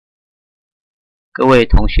各位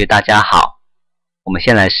同学大家好，我们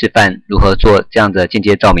先来示范如何做这样的间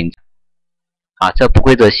接照明。这不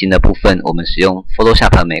规则形的部分，我们使用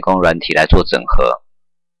Photoshop 美工软体来做整合。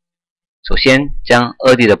首先将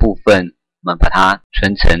 2D 的部分，我们把它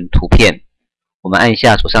存成图片。我们按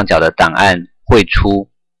下左上角的档案绘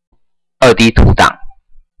出 2D 图档，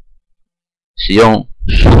使用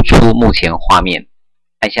输出目前画面，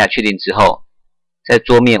按下确定之后，在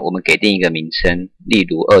桌面我们给定一个名称，例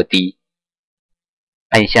如 2D。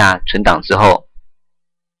按下存档之后，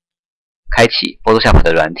开启 Photoshop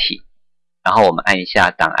的软体，然后我们按一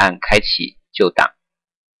下档案开启旧档。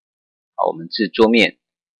好，我们至桌面，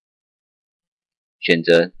选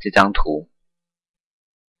择这张图，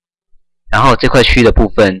然后这块区域的部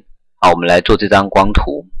分，我们来做这张光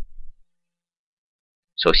图。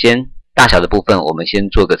首先大小的部分，我们先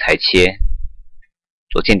做个裁切，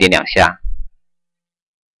左键点2下，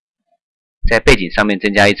在背景上面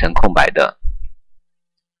增加一层空白的。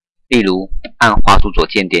例如，按滑鼠左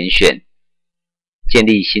键点选，建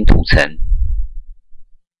立新图层。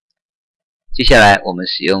接下来，我们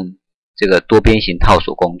使用这个多边形套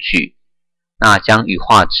索工具，那将羽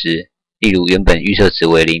化值，例如原本预设值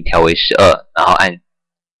为0调为12，然后按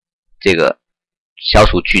这个消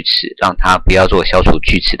除锯齿，让它不要做消除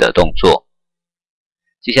锯齿的动作。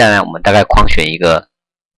接下来，我们大概框选一个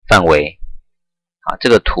范围，这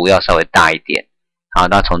个图要稍微大一点。好，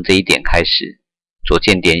那从这一点开始。左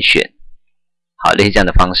键点选，好，类似这样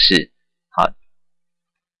的方式，好，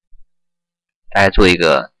大概做一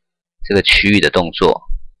个这个区域的动作，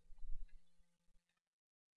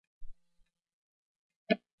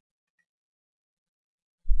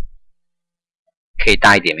可以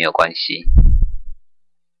大一点没有关系。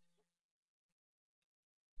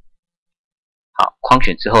好，框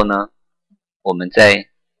选之后呢，我们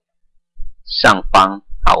在上方，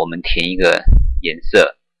我们填一个颜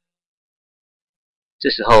色。这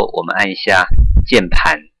时候我们按一下键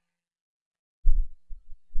盘，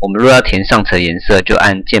我们若要填上层颜色，就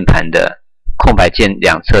按键盘的空白键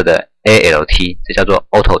两侧的 ALT， 这叫做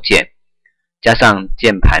Auto 键，加上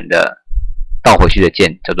键盘的倒回去的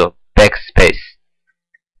键叫做 Backspace，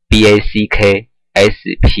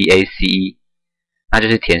 那就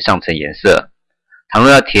是填上层颜色。倘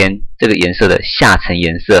若要填这个颜色的下层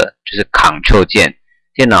颜色，就是 Ctrl 键，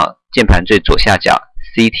电脑键盘最左下角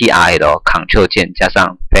CTRL Ctrl 键加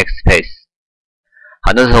上 Backspace。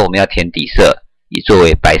好，那时候我们要填底色，以作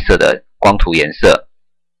为白色的光图颜色，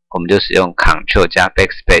我们就使用 Ctrl 加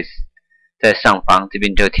Backspace， 在上方这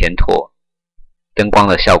边就填妥灯光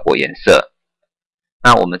的效果颜色。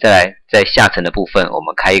那我们再来在下层的部分，我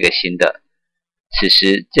们开一个新的。此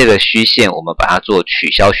时这个虚线我们把它做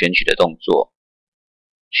取消选取的动作，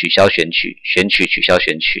取消选取，选取取消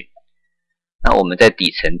选取。那我们在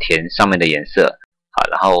底层填上面的颜色。好，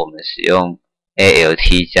然后我们使用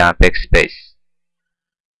ALT 加 Backspace。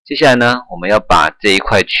接下来呢，我们要把这一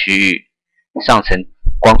块区域上层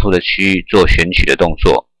光图的区域做选取的动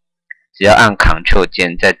作。只要按 Ctrl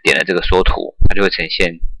键，再点了这个缩图，它就会呈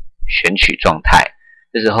现选取状态。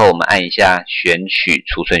这时候我们按一下选取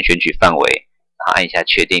储存选取范围，然后按一下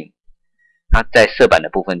确定。那在色板的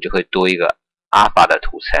部分就会多一个 Alpha 的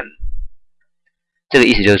图层。这个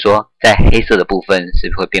意思就是说，在黑色的部分是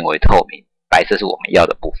会变为透明。白色是我们要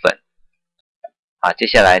的部分。好，接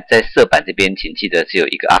下来在色板这边，请记得只有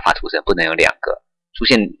一个 Alpha 图层，不能有2个。出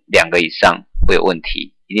现2个以上会有问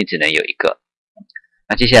题，一定只能有1个。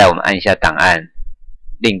那接下来我们按一下档案，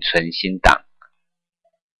另存新档。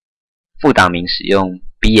副档名使用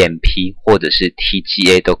BMP 或者是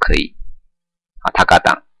TGA 都可以。好 ，Taka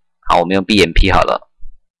档。好，我们用 BMP 好了。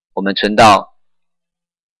我们存到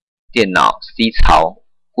电脑 C 槽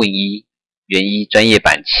Win1。原1专业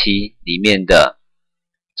版7里面的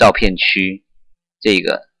照片区，这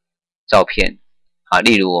个照片，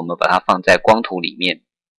例如我们把它放在光图里面，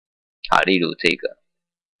例如这个，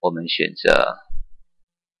我们选择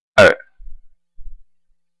2，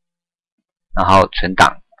然后存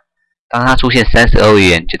档。当它出现32位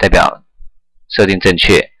元，就代表设定正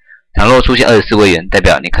确；倘若出现24位元，代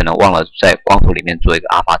表你可能忘了在光图里面做一个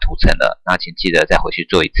Alpha 图层了。那请记得再回去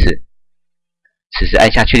做一次。此时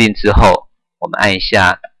按下确定之后，我们按一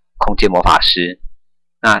下空间魔法师。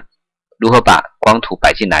那如何把光图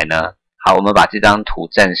摆进来呢？好，我们把这张图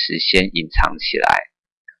暂时先隐藏起来。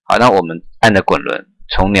好，那我们按着滚轮，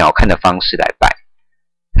从鸟瞰的方式来摆，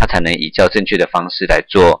它才能以较正确的方式来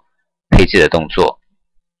做配置的动作。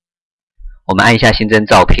我们按一下新增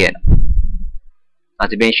照片，那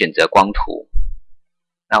这边选择光图。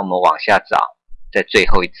那我们往下找，在最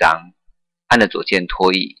后一张，按着左键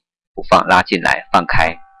拖移，不放拉进来，放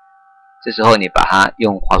开。这时候你把它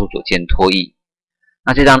用滑鼠左键拖移，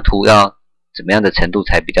那这张图要怎么样的程度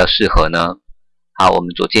才比较适合呢？好，我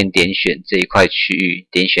们左键点选这一块区域，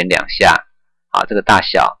点选2下。好，这个大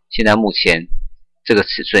小，现在目前这个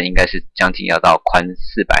尺寸应该是将近要到宽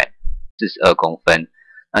442公分。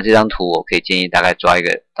那这张图我可以建议大概抓一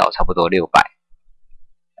个到差不多600。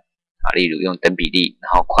好，例如用等比例，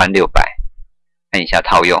然后宽600，按一下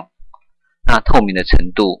套用。那透明的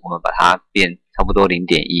程度，我们把它变差不多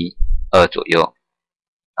0.12左右，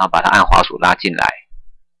然后把它按滑鼠拉进来。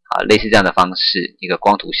好，类似这样的方式，一个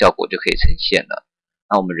光图效果就可以呈现了。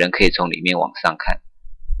那我们人可以从里面往上看，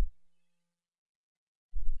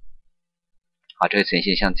好，就会呈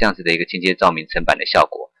现像这样子的一个间接照明层板的效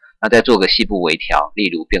果。那再做个细部微调，例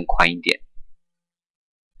如变宽一点。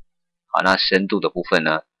好，那深度的部分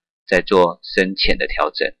呢，再做深浅的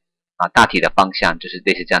调整。啊，大体的方向就是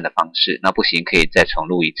类似这样的方式。那不行，可以再重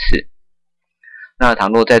录一次。那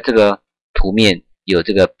倘若在这个图面有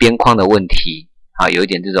这个边框的问题，啊，有一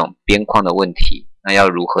点这种边框的问题，那要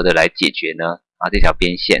如何的来解决呢？啊，这条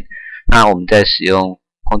边线，那我们在使用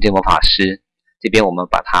空间魔法师这边，我们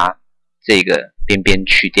把它这个边边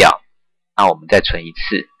去掉，那我们再存一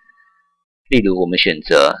次。例如我们选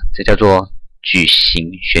择这叫做矩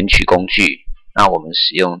形选取工具，那我们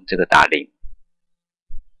使用这个打0。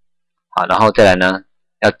好，然后再来呢，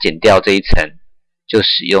要剪掉这一层，就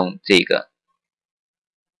使用这个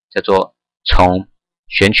叫做从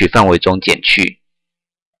选取范围中剪去，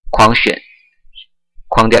框选，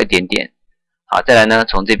框掉一点点。好，再来呢，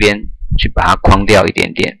从这边去把它框掉一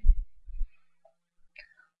点点。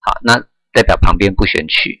好，那代表旁边不选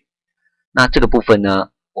取。那这个部分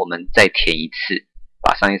呢，我们再填一次，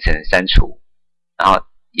把上一层删除，然后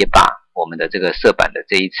也把我们的这个色板的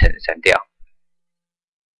这一层删掉。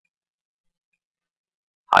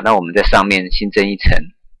好，那我们在上面新增一层。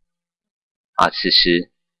啊，此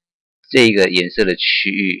时这个颜色的区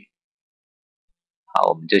域，好，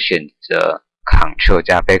我们就选择 Ctrl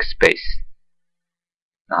加 Backspace，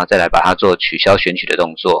 然后再来把它做取消选取的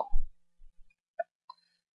动作，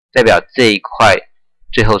代表这一块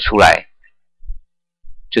最后出来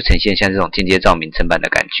就呈现像这种间接照明层板的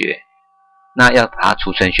感觉。那要把它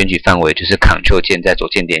储存选取范围，就是 Ctrl 键在左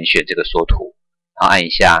键点选这个缩图，然后按一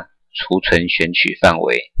下储存选取范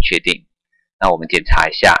围，确定。那我们检查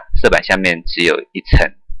一下，色板下面只有一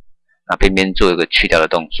层，那边边做一个去掉的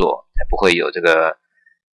动作，才不会有这个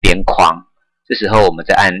边框。这时候我们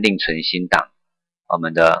再按另存新档，我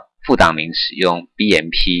们的副档名使用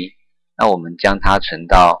BMP， 那我们将它存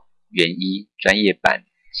到原1专业版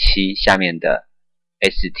7下面的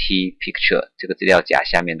ST Picture 这个资料夹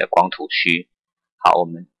下面的光图区。好，我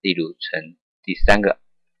们例如存第3个。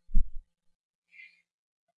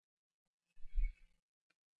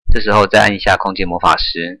这时候再按一下空间魔法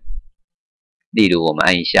师，例如我们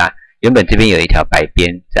按一下，原本这边有一条白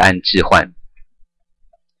边，再按置换，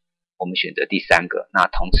我们选择第3个，那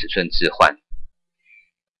同尺寸置换，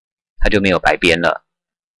它就没有白边了。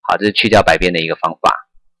好，这是去掉白边的一个方法。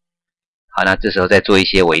好，那这时候再做一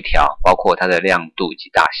些微调，包括它的亮度以及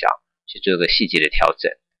大小，去做一个细节的调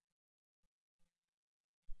整。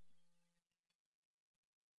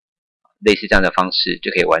类似这样的方式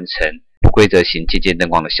就可以完成不规则型渐渐灯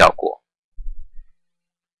光的效果。